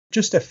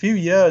Just a few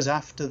years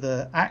after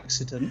the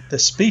accident, the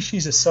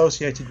species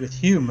associated with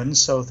humans,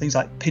 so things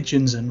like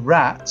pigeons and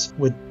rats,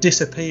 were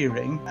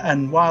disappearing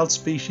and wild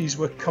species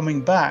were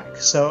coming back.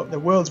 So the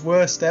world's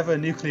worst ever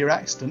nuclear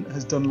accident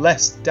has done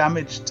less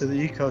damage to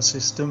the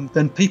ecosystem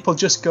than people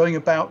just going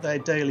about their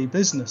daily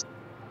business.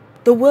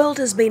 The world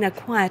has been a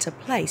quieter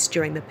place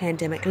during the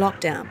pandemic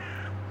lockdown.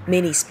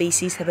 Many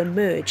species have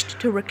emerged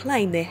to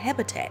reclaim their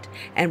habitat,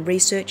 and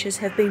researchers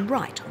have been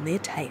right on their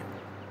tail.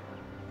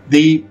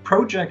 The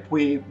project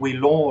we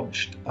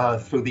launched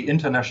through the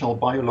International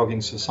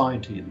Biologging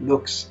Society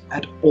looks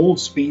at all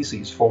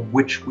species for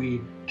which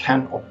we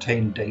can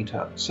obtain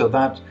data. So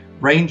that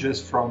ranges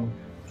from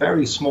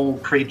very small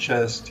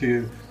creatures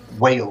to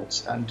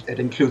whales, and it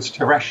includes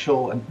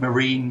terrestrial and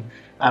marine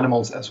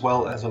animals as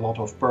well as a lot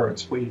of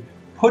birds. We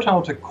put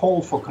out a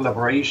call for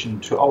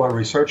collaboration to our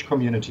research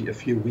community a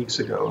few weeks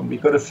ago, and we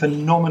got a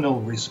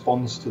phenomenal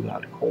response to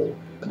that call.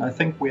 And I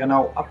think we are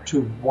now up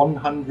to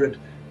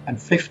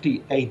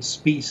 158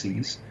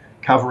 species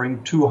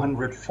covering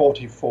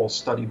 244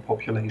 study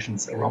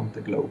populations around the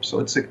globe. So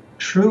it's a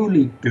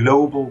truly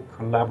global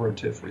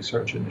collaborative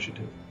research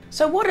initiative.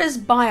 So what is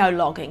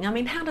biologging? I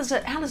mean, how does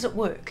it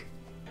work?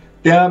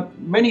 There are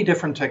many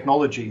different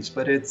technologies,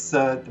 but it's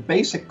the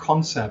basic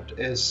concept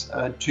is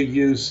to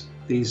use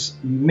these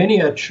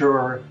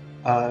miniature,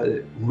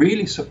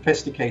 really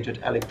sophisticated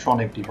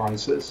electronic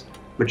devices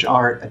which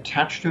are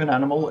attached to an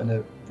animal in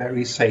a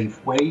very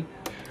safe way.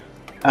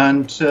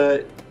 And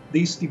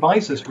these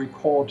devices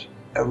record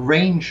a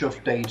range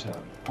of data,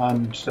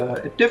 and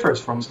it differs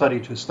from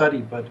study to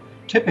study, but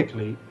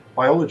typically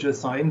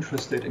biologists are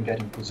interested in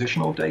getting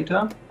positional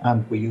data,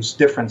 and we use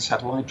different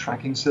satellite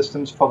tracking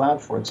systems for that.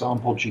 For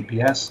example,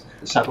 GPS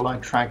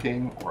satellite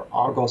tracking or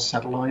Argos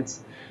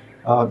satellites.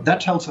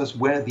 That tells us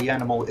where the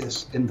animal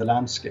is in the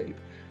landscape.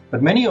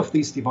 But many of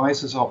these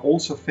devices are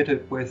also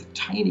fitted with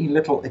tiny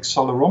little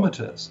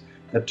accelerometers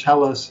that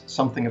tell us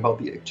something about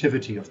the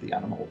activity of the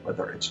animal,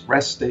 whether it's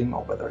resting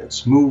or whether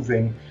it's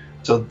moving.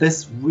 So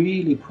this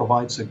really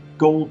provides a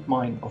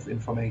goldmine of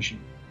information.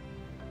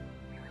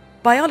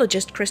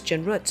 Biologist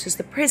Christian Rutz is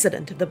the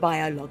president of the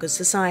Biologgers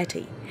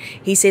Society.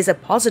 He says a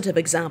positive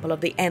example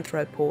of the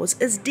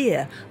Anthropause is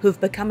deer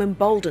who've become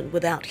emboldened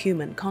without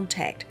human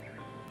contact.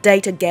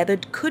 Data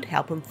gathered could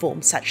help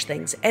inform such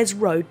things as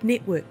road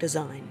network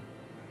design.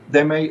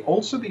 There may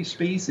also be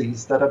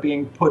species that are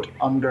being put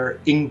under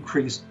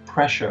increased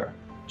pressure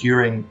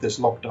during this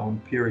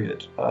lockdown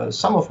period.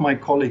 Some of my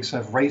colleagues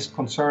have raised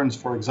concerns,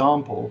 for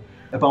example,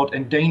 about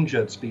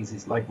endangered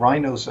species like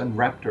rhinos and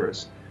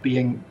raptors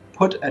being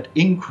put at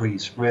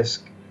increased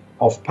risk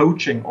of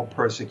poaching or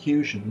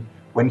persecution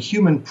when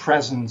human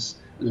presence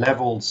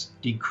levels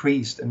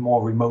decreased in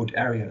more remote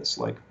areas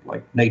like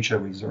nature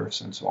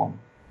reserves and so on.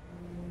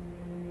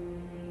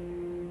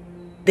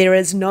 There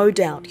is no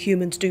doubt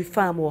humans do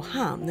far more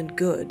harm than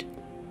good.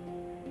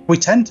 We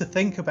tend to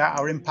think about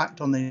our impact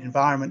on the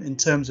environment in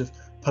terms of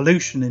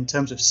pollution, in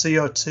terms of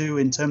CO2,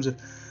 in terms of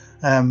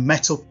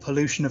metal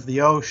pollution of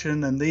the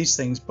ocean and these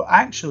things. But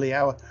actually,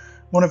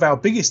 one of our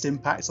biggest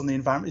impacts on the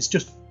environment is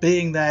just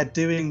being there,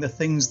 doing the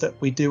things that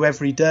we do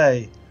every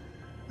day.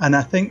 And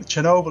I think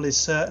Chernobyl is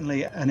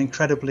certainly an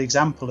incredible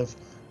example of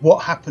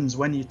what happens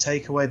when you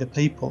take away the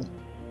people.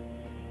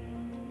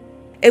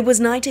 It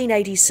was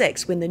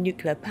 1986 when the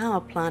nuclear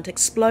power plant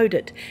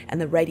exploded and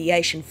the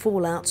radiation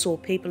fallout saw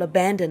people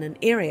abandon an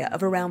area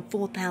of around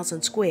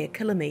 4,000 square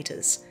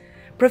kilometres.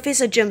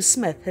 Professor Jim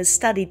Smith has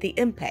studied the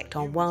impact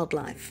on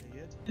wildlife.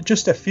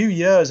 Just a few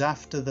years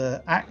after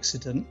the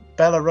accident,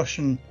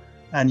 Belarusian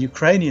and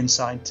Ukrainian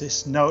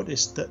scientists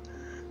noticed that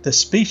the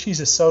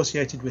species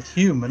associated with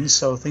humans,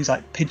 so things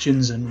like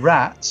pigeons and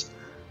rats,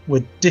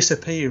 were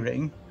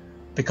disappearing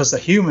because the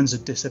humans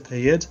had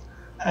disappeared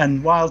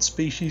and wild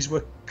species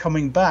were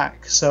coming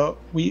back. So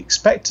we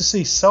expect to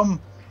see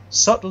some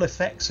subtle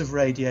effects of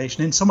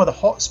radiation in some of the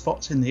hot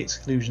spots in the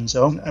exclusion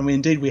zone, and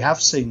we have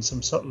seen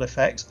some subtle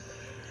effects.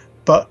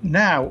 But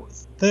now,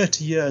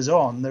 30 years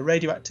on, the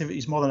radioactivity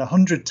is more than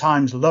 100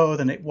 times lower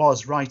than it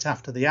was right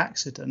after the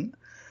accident,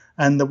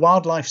 and the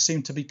wildlife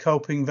seem to be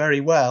coping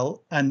very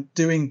well and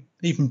doing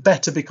even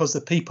better because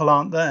the people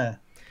aren't there.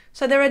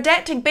 So they're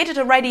adapting better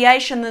to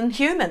radiation than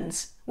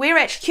humans.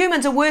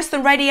 Humans are worse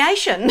than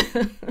radiation.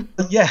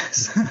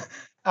 Yes.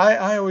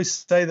 I always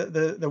say that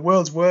the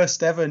world's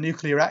worst ever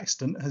nuclear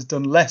accident has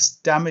done less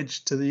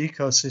damage to the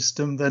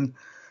ecosystem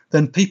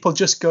than people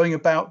just going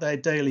about their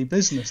daily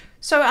business.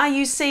 So are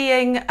you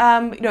seeing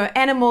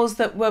animals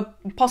that were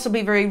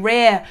possibly very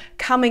rare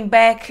coming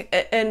back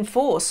in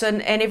force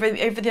and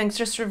everything's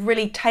just sort of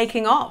really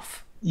taking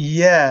off?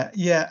 Yeah.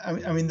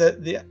 I mean,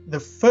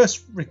 the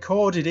first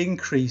recorded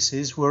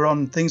increases were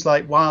on things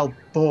like wild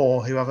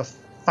boar, who have a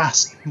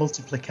fast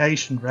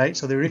multiplication rate,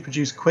 so they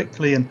reproduce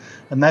quickly and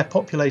their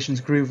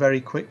populations grew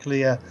very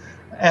quickly.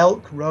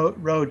 Elk,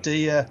 roe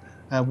deer,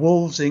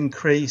 wolves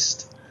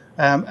increased,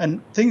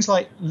 and things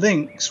like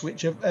lynx,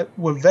 which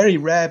were very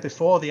rare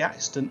before the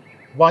accident,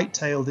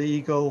 white-tailed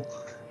eagle,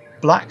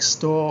 black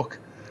stork.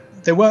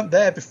 They weren't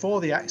there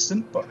before the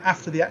accident, but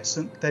after the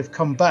accident they've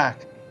come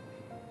back.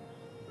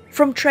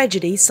 From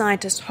tragedy,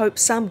 scientists hope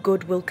some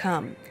good will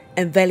come,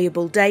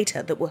 invaluable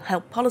data that will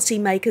help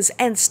policymakers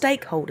and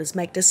stakeholders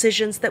make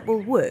decisions that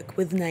will work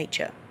with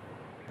nature.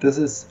 This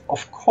is,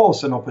 of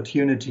course, an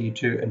opportunity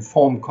to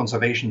inform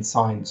conservation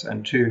science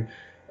and to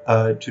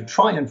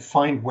try and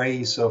find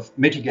ways of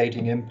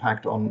mitigating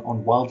impact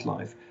on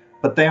wildlife.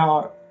 But there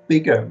are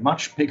bigger,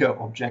 much bigger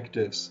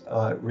objectives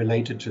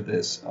related to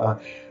this.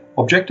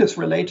 Objectives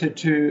related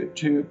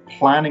to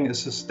planning a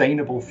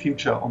sustainable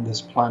future on this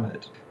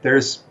planet.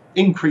 There's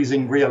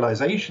increasing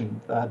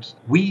realization that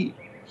we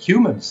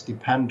humans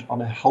depend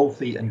on a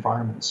healthy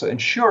environment. So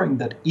ensuring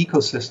that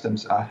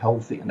ecosystems are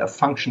healthy and are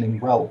functioning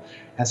well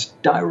has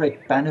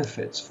direct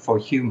benefits for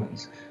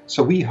humans.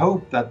 So we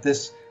hope that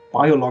this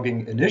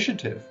biologging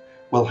initiative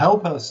will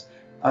help us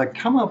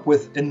come up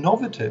with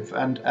innovative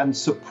and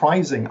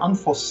surprising,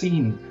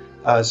 unforeseen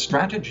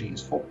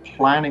strategies for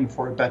planning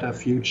for a better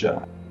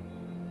future.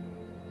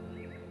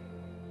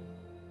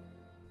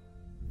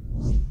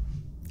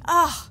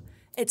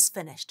 It's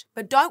finished.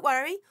 But don't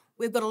worry,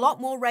 we've got a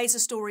lot more Razor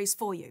stories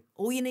for you.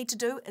 All you need to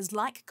do is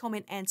like,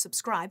 comment and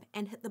subscribe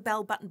and hit the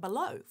bell button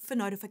below for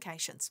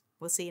notifications.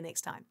 We'll see you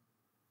next time.